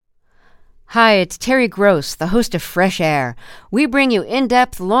Hi, it's Terry Gross, the host of Fresh Air. We bring you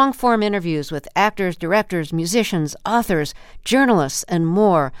in-depth, long-form interviews with actors, directors, musicians, authors, journalists, and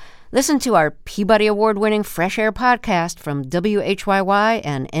more. Listen to our Peabody Award-winning Fresh Air podcast from WHYY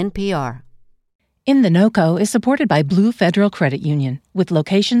and NPR. In the NoCo is supported by Blue Federal Credit Union, with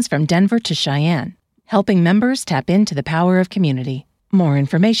locations from Denver to Cheyenne, helping members tap into the power of community. More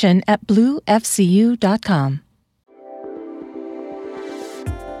information at bluefcu.com.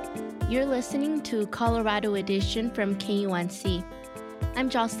 You're listening to Colorado Edition from KUNC. I'm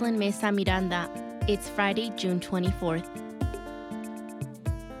Jocelyn Mesa Miranda. It's Friday, June 24th.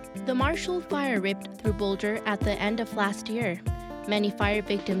 The Marshall Fire ripped through Boulder at the end of last year. Many fire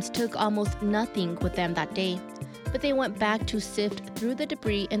victims took almost nothing with them that day, but they went back to sift through the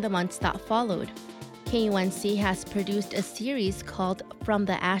debris in the months that followed. KUNC has produced a series called From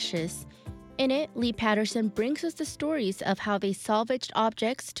the Ashes. In it, Lee Patterson brings us the stories of how they salvaged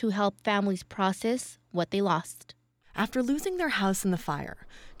objects to help families process what they lost. After losing their house in the fire,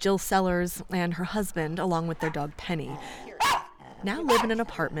 Jill Sellers and her husband, along with their dog Penny, now live in an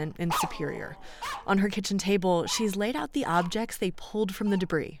apartment in Superior. On her kitchen table, she's laid out the objects they pulled from the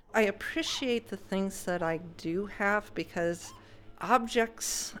debris. I appreciate the things that I do have because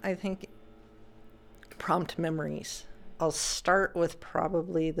objects, I think, prompt memories. I'll start with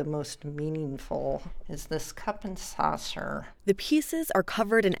probably the most meaningful is this cup and saucer. The pieces are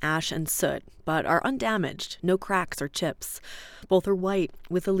covered in ash and soot, but are undamaged, no cracks or chips. Both are white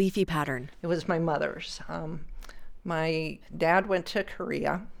with a leafy pattern. It was my mother's. My dad went to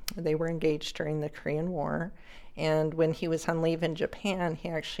Korea. They were engaged during the Korean War. And when he was on leave in Japan, he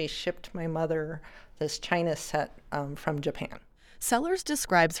actually shipped my mother this china set from Japan. Sellers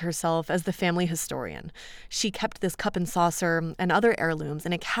describes herself as the family historian. She kept this cup and saucer and other heirlooms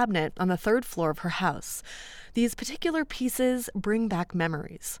in a cabinet on the third floor of her house. These particular pieces bring back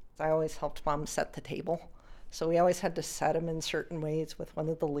memories. I always helped Mom set the table. So we always had to set them in certain ways with one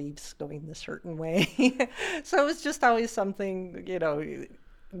of the leaves going the certain way. So it was just always something,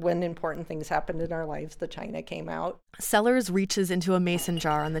 when important things happened in our lives, the china came out. Sellers reaches into a mason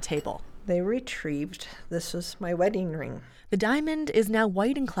jar on the table. They retrieved, this was my wedding ring. The diamond is now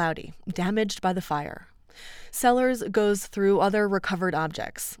white and cloudy, damaged by the fire. Sellers goes through other recovered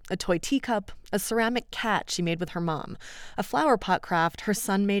objects, a toy teacup, a ceramic cat she made with her mom, a flower pot craft her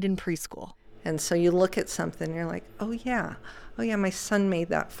son made in preschool. And so you look at something and you're like, oh yeah, my son made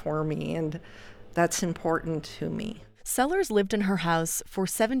that for me, and that's important to me. Sellers lived in her house for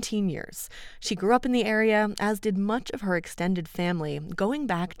 17 years. She grew up in the area, as did much of her extended family, going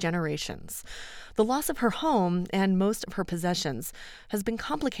back generations. The loss of her home and most of her possessions has been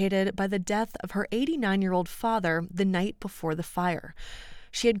complicated by the death of her 89-year-old father the night before the fire.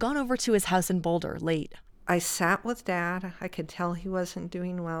 She had gone over to his house in Boulder late. I sat with Dad. I could tell he wasn't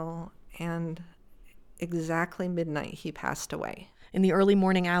doing well, and exactly midnight he passed away. In the early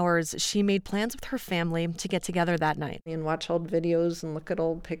morning hours, she made plans with her family to get together that night. And watch old videos and look at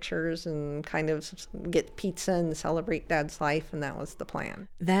old pictures and kind of get pizza and celebrate Dad's life, and that was the plan.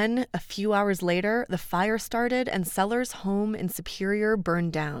 Then, a few hours later, the fire started and Sellers' home in Superior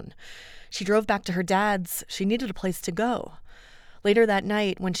burned down. She drove back to her dad's. She needed a place to go. Later that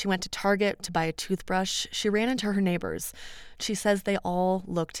night, when she went to Target to buy a toothbrush, she ran into her neighbors. She says they all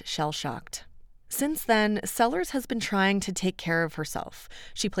looked shell-shocked. Since then, Sellers has been trying to take care of herself.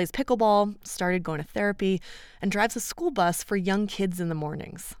 She plays pickleball, started going to therapy, and drives a school bus for young kids in the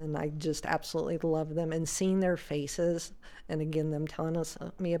mornings. And I just absolutely love them, and seeing their faces, and again, them telling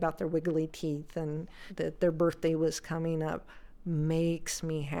me about their wiggly teeth and that their birthday was coming up makes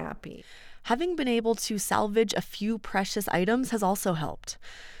me happy. Having been able to salvage a few precious items has also helped.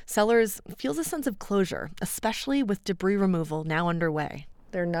 Sellers feels a sense of closure, especially with debris removal now underway.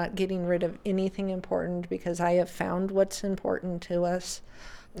 They're not getting rid of anything important because I have found what's important to us.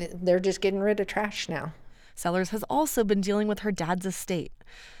 They're just getting rid of trash now. Sellers has also been dealing with her dad's estate.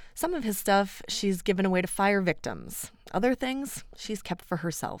 Some of his stuff she's given away to fire victims. Other things she's kept for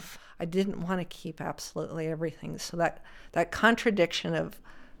herself. I didn't want to keep absolutely everything. So that contradiction of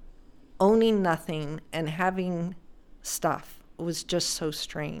owning nothing and having stuff was just so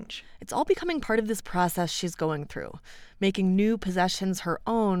strange. It's all becoming part of this process she's going through, making new possessions her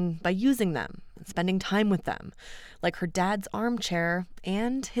own by using them and spending time with them, like her dad's armchair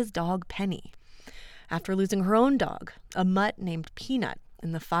and his dog Penny. After losing her own dog, a mutt named Peanut,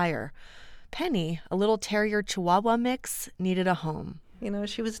 in the fire, Penny, a little terrier Chihuahua mix, needed a home.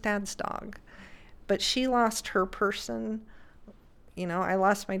 She was Dad's dog, but she lost her person. I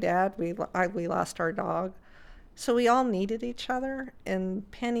lost my dad. We lost our dog. So we all needed each other, and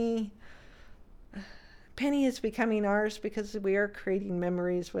Penny Penny is becoming ours because we are creating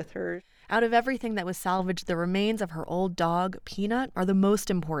memories with her. Out of everything that was salvaged, the remains of her old dog, Peanut, are the most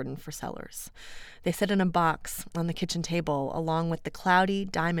important for Sellers. They sit in a box on the kitchen table, along with the cloudy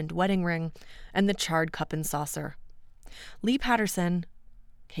diamond wedding ring and the charred cup and saucer. Lee Patterson,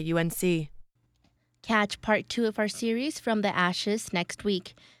 KUNC. Catch part 2 of our series From the Ashes next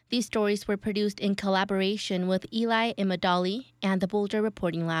week. These stories were produced in collaboration with Eli Imadali and the Boulder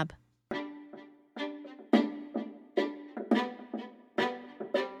Reporting Lab.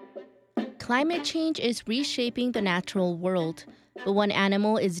 Climate change is reshaping the natural world, but one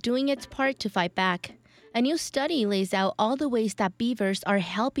animal is doing its part to fight back. A new study lays out all the ways that beavers are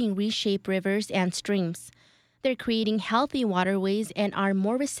helping reshape rivers and streams. They're creating healthy waterways and are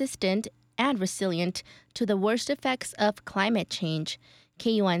more resistant and resilient to the worst effects of climate change.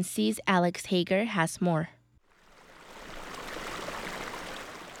 KUNC's Alex Hager has more.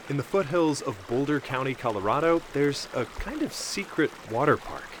 In the foothills of Boulder County, Colorado, there's a kind of secret water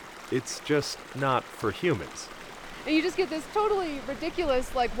park. It's just not for humans. And you just get this totally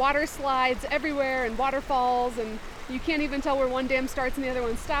ridiculous, water slides everywhere and waterfalls, and you can't even tell where one dam starts and the other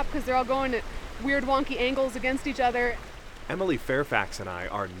one stops because they're all going at weird wonky angles against each other. Emily Fairfax and I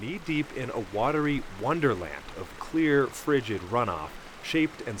are knee-deep in a watery wonderland of clear, frigid runoff,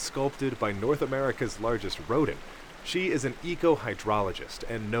 shaped and sculpted by North America's largest rodent. She is an eco-hydrologist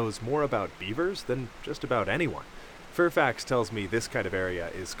and knows more about beavers than just about anyone. Fairfax tells me this kind of area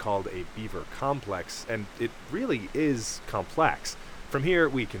is called a beaver complex, and it really is complex. From here,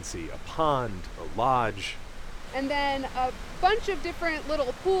 we can see a pond, a lodge, and then a bunch of different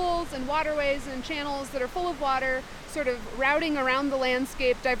little pools and waterways and channels that are full of water, sort of routing around the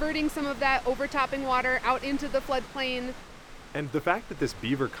landscape, diverting some of that overtopping water out into the floodplain. And the fact that this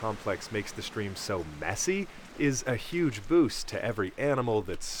beaver complex makes the stream so messy is a huge boost to every animal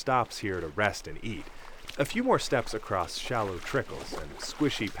that stops here to rest and eat. A few more steps across shallow trickles and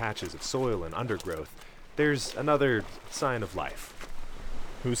squishy patches of soil and undergrowth, there's another sign of life.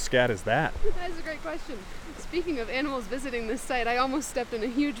 Whose scat is that? That is a great question. Speaking of animals visiting this site, I almost stepped in a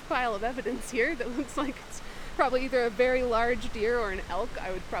huge pile of evidence here that looks like it's probably either a very large deer or an elk.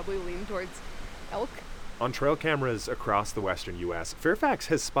 I would probably lean towards elk. On trail cameras across the western U.S., Fairfax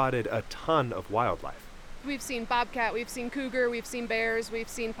has spotted a ton of wildlife. We've seen bobcat, we've seen cougar, we've seen bears, we've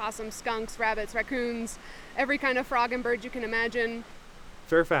seen possums, skunks, rabbits, raccoons, every kind of frog and bird you can imagine.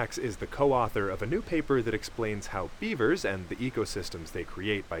 Fairfax is the co-author of a new paper that explains how beavers and the ecosystems they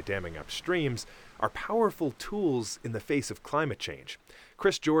create by damming up streams are powerful tools in the face of climate change.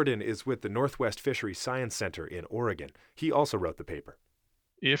 Chris Jordan is with the Northwest Fisheries Science Center in Oregon. He also wrote the paper.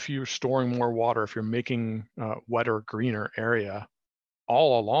 If you're storing more water, if you're making a wetter, greener area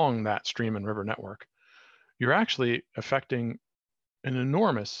all along that stream and river network, you're actually affecting an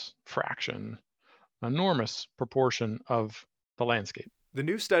enormous fraction, enormous proportion of the landscape. The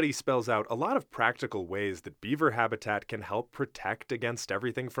new study spells out a lot of practical ways that beaver habitat can help protect against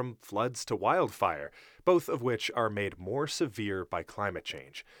everything from floods to wildfire, both of which are made more severe by climate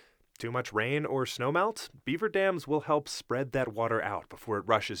change. Too much rain or snowmelt? Beaver dams will help spread that water out before it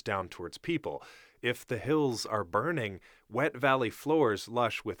rushes down towards people. If the hills are burning, wet valley floors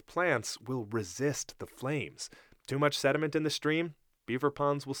lush with plants will resist the flames. Too much sediment in the stream? Beaver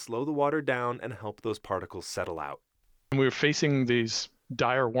ponds will slow the water down and help those particles settle out. We're facing these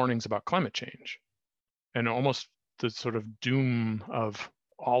dire warnings about climate change and almost the sort of doom of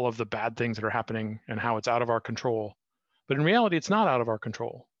all of the bad things that are happening and how it's out of our control. But in reality, it's not out of our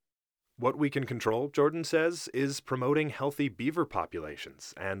control. What we can control, Jordan says, is promoting healthy beaver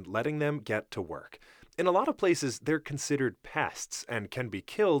populations and letting them get to work. In a lot of places, they're considered pests and can be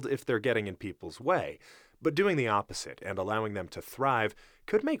killed if they're getting in people's way. But doing the opposite and allowing them to thrive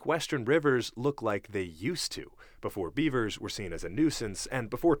could make western rivers look like they used to, before beavers were seen as a nuisance and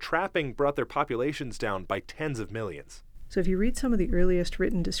before trapping brought their populations down by tens of millions. So if you read some of the earliest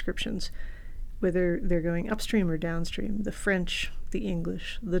written descriptions, whether they're going upstream or downstream, the French, the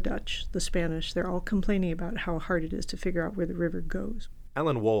English, the Dutch, the Spanish, they're all complaining about how hard it is to figure out where the river goes.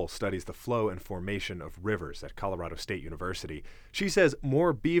 Ellen Wohl studies the flow and formation of rivers at Colorado State University. She says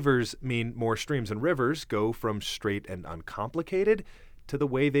more beavers mean more streams and rivers go from straight and uncomplicated to the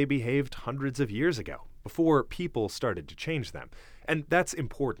way they behaved hundreds of years ago, before people started to change them. And that's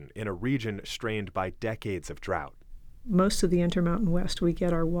important in a region strained by decades of drought. Most of the Intermountain West, we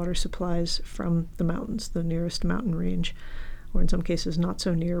get our water supplies from the mountains, the nearest mountain range, or in some cases not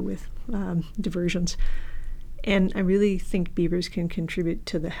so near with diversions. And I really think beavers can contribute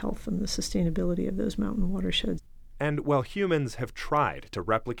to the health and the sustainability of those mountain watersheds. And while humans have tried to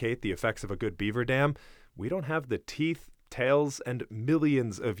replicate the effects of a good beaver dam, we don't have the teeth, tails, and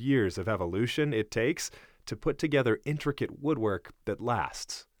millions of years of evolution it takes to put together intricate woodwork that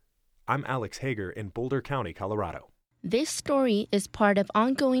lasts. I'm Alex Hager in Boulder County, Colorado. This story is part of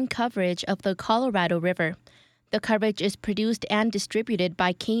ongoing coverage of the Colorado River. The coverage is produced and distributed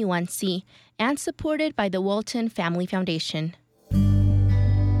by KUNC and supported by the Walton Family Foundation.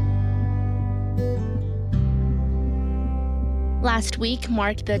 Last week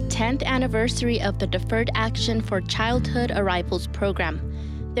marked the 10th anniversary of the Deferred Action for Childhood Arrivals program.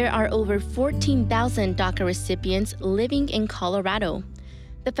 There are over 14,000 DACA recipients living in Colorado.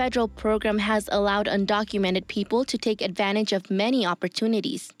 The federal program has allowed undocumented people to take advantage of many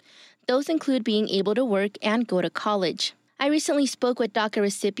opportunities. Those include being able to work and go to college. I recently spoke with DACA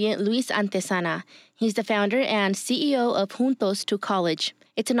recipient Luis Antesana. He's the founder and CEO of Juntos to College.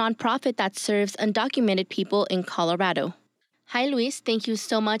 It's a nonprofit that serves undocumented people in Colorado. Hi, Luis. Thank you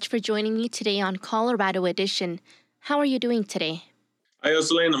so much for joining me today on Colorado Edition. How are you doing today? Hi,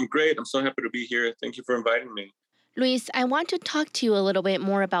 Jocelyn. I'm great. I'm so happy to be here. Thank you for inviting me. Luis, I want to talk to you a little bit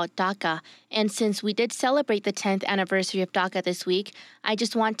more about DACA. And since we did celebrate the 10th anniversary of DACA this week, I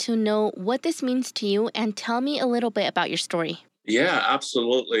just want to know what this means to you and tell me a little bit about your story. Yeah,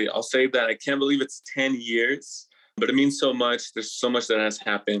 absolutely. I'll say that I can't believe it's 10 years, but it means so much. There's so much that has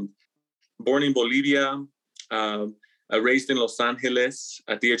happened. Born in Bolivia, raised in Los Angeles.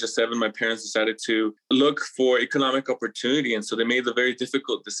 At the age of 7, my parents decided to look for economic opportunity. And so they made the very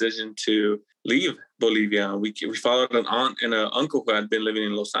difficult decision to leave Bolivia. We followed an aunt and an uncle who had been living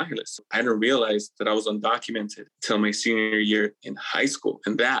in Los Angeles. I didn't realize that I was undocumented until my senior year in high school.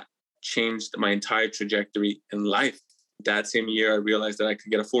 And that changed my entire trajectory in life. That same year, I realized that I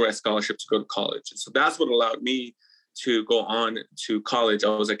could get a full-ride scholarship to go to college. And so that's what allowed me to go on to college. I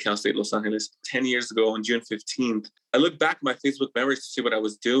was at Cal State Los Angeles 10 years ago on June 15th. I look back at my Facebook memories to see what I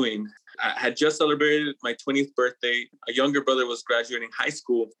was doing. I had just celebrated my 20th birthday. A younger brother was graduating high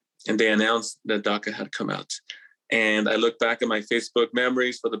school, and they announced that DACA had come out. And I look back at my Facebook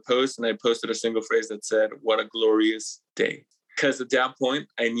memories for the post, and I posted a single phrase that said, "What a glorious day." Because at that point,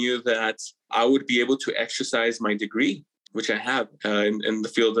 I knew that I would be able to exercise my degree, which I have in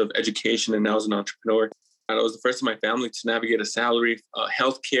the field of education and now as an entrepreneur. I was the first in my family to navigate a salary,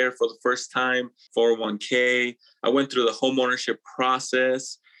 healthcare for the first time, 401k. I went through the home ownership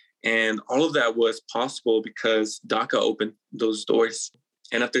process, and all of that was possible because DACA opened those doors.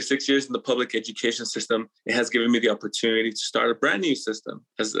 And after 6 years in the public education system, it has given me the opportunity to start a brand new system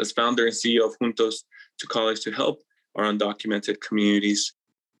as founder and CEO of Juntos to College to help our undocumented communities.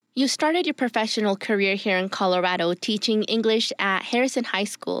 You started your professional career here in Colorado teaching English at Harrison High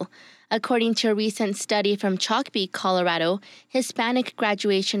School. According to a recent study from Chalkbeat, Colorado, Hispanic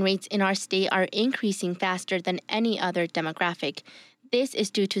graduation rates in our state are increasing faster than any other demographic. This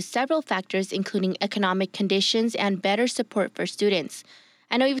is due to several factors, including economic conditions and better support for students.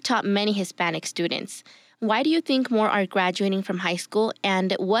 I know you've taught many Hispanic students. Why do you think more are graduating from high school,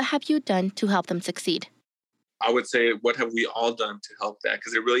 and what have you done to help them succeed? I would say, what have we all done to help that?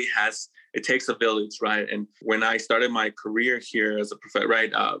 Because it takes a village, right? And when I started my career here as a professor,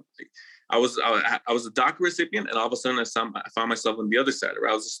 right, I was a DACA recipient, and all of a sudden I found myself on the other side.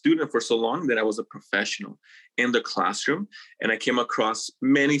 Right? I was a student for so long that I was a professional in the classroom, and I came across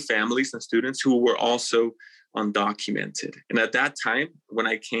many families and students who were also undocumented. And at that time, when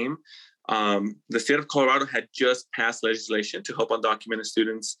I came, the state of Colorado had just passed legislation to help undocumented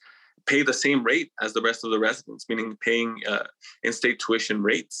students pay the same rate as the rest of the residents, meaning paying in-state tuition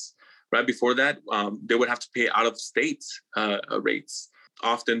rates. Right before that, they would have to pay out-of-state rates,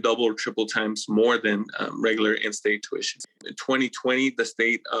 often double or triple times more than regular in-state tuition. In 2020, the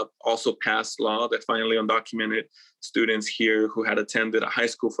state also passed law that finally undocumented students here who had attended a high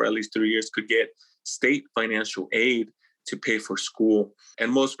school for at least 3 years could get state financial aid to pay for school.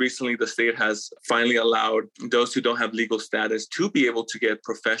 And most recently, the state has finally allowed those who don't have legal status to be able to get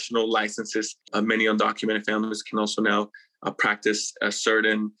professional licenses. Many undocumented families can also now practice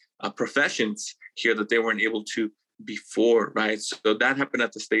certain professions here that they weren't able to before, right? So that happened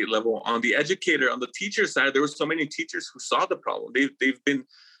at the state level. On the teacher side, there were so many teachers who saw the problem.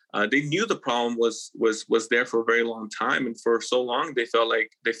 They knew the problem was there for a very long time, and for so long they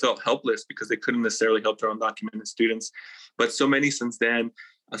felt helpless because they couldn't necessarily help their undocumented students. But so many since then,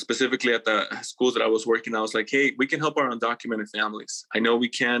 specifically at the schools that I was working, I was like, hey, we can help our undocumented families. I know we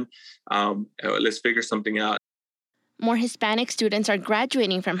can. Let's figure something out. More Hispanic students are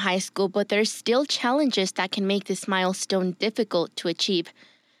graduating from high school, but there's still challenges that can make this milestone difficult to achieve.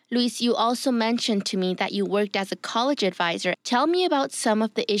 Luis, you also mentioned to me that you worked as a college advisor. Tell me about some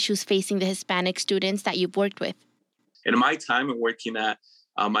of the issues facing the Hispanic students that you've worked with. In my time in working at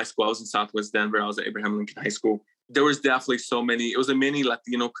my school, I was in Southwest Denver. I was at Abraham Lincoln High School. there was definitely so many. It was a mini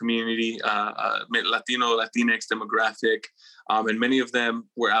Latino community, Latinx demographic. And many of them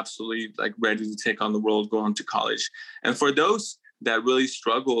were absolutely like ready to take on the world, go on to college. And for those that really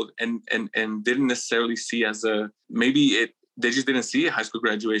struggled and didn't necessarily see as they just didn't see a high school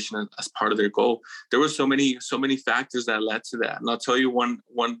graduation as part of their goal. There were so many factors that led to that. And I'll tell you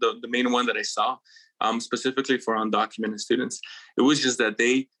the main one that I saw, specifically for undocumented students. It was just that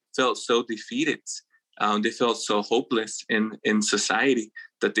they felt so defeated. They felt so hopeless in society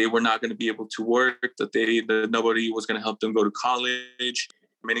that they were not going to be able to work, that nobody was going to help them go to college.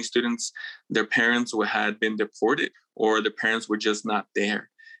 Many students, their parents had been deported or their parents were just not there.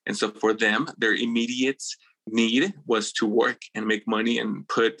 And so for them, their immediate need was to work and make money and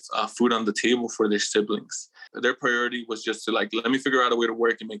put food on the table for their siblings. Their priority was just to let me figure out a way to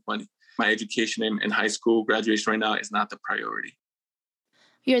work and make money. My education in high school graduation right now is not the priority.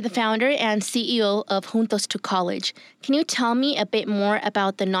 You're the founder and CEO of Juntos to College. Can you tell me a bit more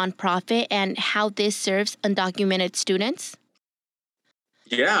about the nonprofit and how this serves undocumented students?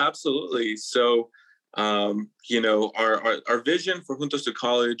 Yeah, absolutely. So, our vision for Juntos to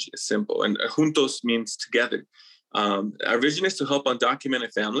College is simple, and Juntos means together. Our vision is to help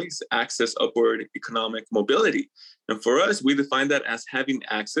undocumented families access upward economic mobility. And for us, we define that as having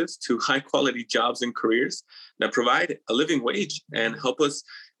access to high quality jobs and careers that provide a living wage and help us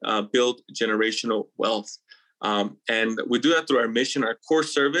build generational wealth. And we do that through our mission, our core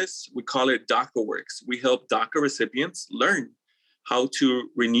service. We call it DACA Works. We help DACA recipients learn how to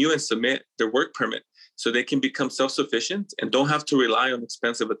renew and submit their work permit so they can become self-sufficient and don't have to rely on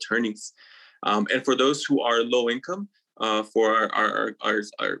expensive attorneys. And for those who are low income, for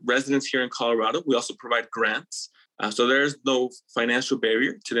our residents here in Colorado, we also provide grants. So there's no financial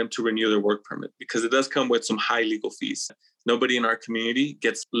barrier to them to renew their work permit because it does come with some high legal fees. Nobody in our community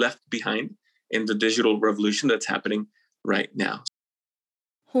gets left behind in the digital revolution that's happening right now.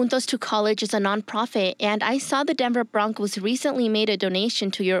 Juntos to College is a nonprofit, and I saw the Denver Broncos recently made a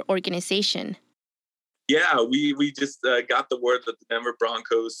donation to your organization. Yeah, we just got the word that the Denver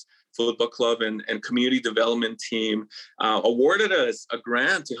Broncos Football Club and community development team awarded us a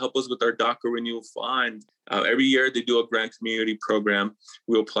grant to help us with our DACA renewal fund. Every year they do a grant community program.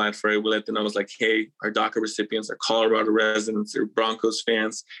 We applied for it. We let them know, hey, our DACA recipients are Colorado residents, they're Broncos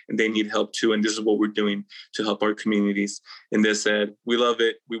fans, and they need help too. And this is what we're doing to help our communities. And they said, we love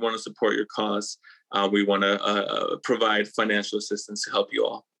it. We want to support your cause. We want to provide financial assistance to help you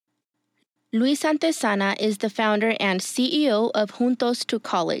all. Luis Santesana is the founder and CEO of Juntos to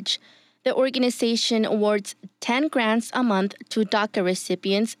College. The organization awards 10 grants a month to DACA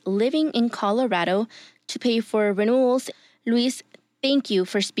recipients living in Colorado to pay for renewals. Luis, thank you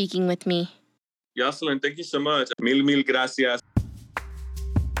for speaking with me. Jocelyn, thank you so much. Mil gracias.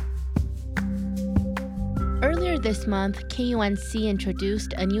 Earlier this month, KUNC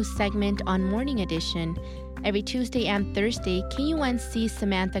introduced a new segment on Morning Edition. Every Tuesday and Thursday, KUNC's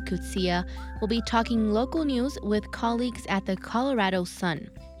Samantha Kutsia will be talking local news with colleagues at the Colorado Sun.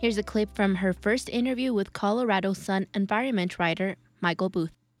 Here's a clip from her first interview with Colorado Sun environment writer Michael Booth.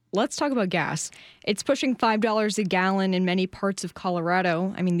 Let's talk about gas. It's pushing $5 a gallon in many parts of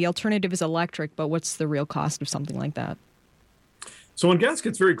Colorado. I mean, the alternative is electric, but what's the real cost of something like that? So when gas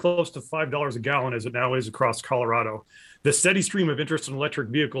gets very close to $5 a gallon, as it now is across Colorado, the steady stream of interest in electric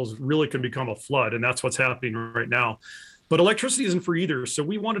vehicles really can become a flood, and that's what's happening right now. But electricity isn't free either, so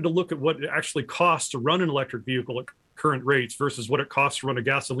we wanted to look at what it actually costs to run an electric vehicle at current rates versus what it costs to run a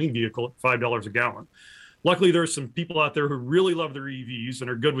gasoline vehicle at $5 a gallon. Luckily, there's some people out there who really love their EVs and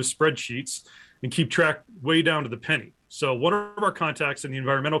are good with spreadsheets and keep track way down to the penny. So one of our contacts in the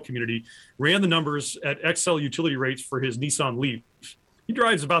environmental community ran the numbers at XL utility rates for his Nissan Leaf. He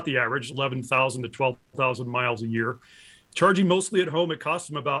drives about the average, 11,000 to 12,000 miles a year. Charging mostly at home, it cost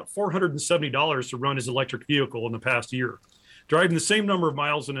him about $470 to run his electric vehicle in the past year. Driving the same number of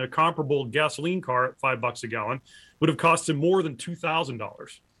miles in a comparable gasoline car at $5 a gallon would have cost him more than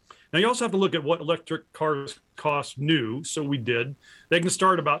 $2,000. Now, you also have to look at what electric cars cost new, so we did. They can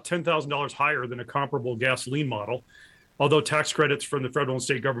start about $10,000 higher than a comparable gasoline model, although tax credits from the federal and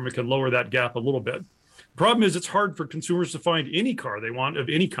state government can lower that gap a little bit. The problem is it's hard for consumers to find any car they want of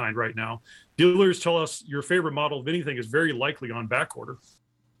any kind right now. Dealers tell us your favorite model of anything is very likely on back order.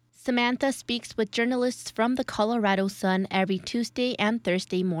 Samantha speaks with journalists from the Colorado Sun every Tuesday and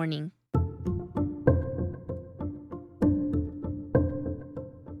Thursday morning.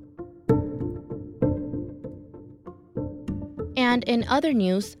 And in other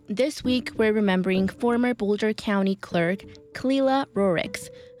news, this week we're remembering former Boulder County Clerk Cleela Rorix,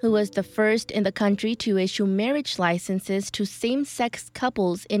 who was the first in the country to issue marriage licenses to same-sex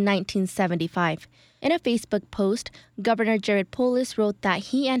couples in 1975. In a Facebook post, Governor Jared Polis wrote that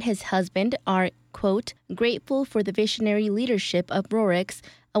he and his husband are, quote, grateful for the visionary leadership of Rorix,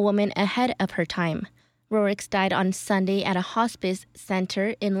 a woman ahead of her time. Rorix died on Sunday at a hospice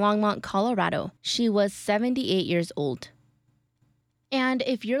center in Longmont, Colorado. She was 78 years old. And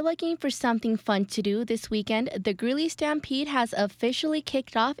if you're looking for something fun to do this weekend, the Greeley Stampede has officially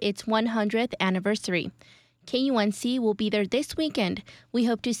kicked off its 100th anniversary. KUNC will be there this weekend. We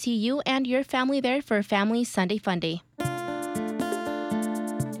hope to see you and your family there for Family Sunday Funday.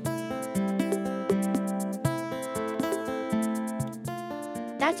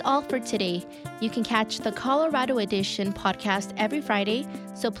 That's all for today. You can catch the Colorado Edition podcast every Friday,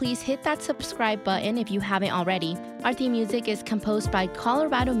 so please hit that subscribe button if you haven't already. Our theme music is composed by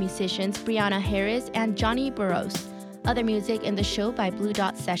Colorado musicians Brianna Harris and Johnny Burrows. Other music in the show by Blue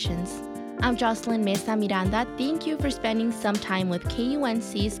Dot Sessions. I'm Jocelyn Mesa Miranda. Thank you for spending some time with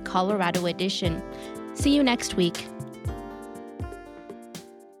KUNC's Colorado Edition. See you next week.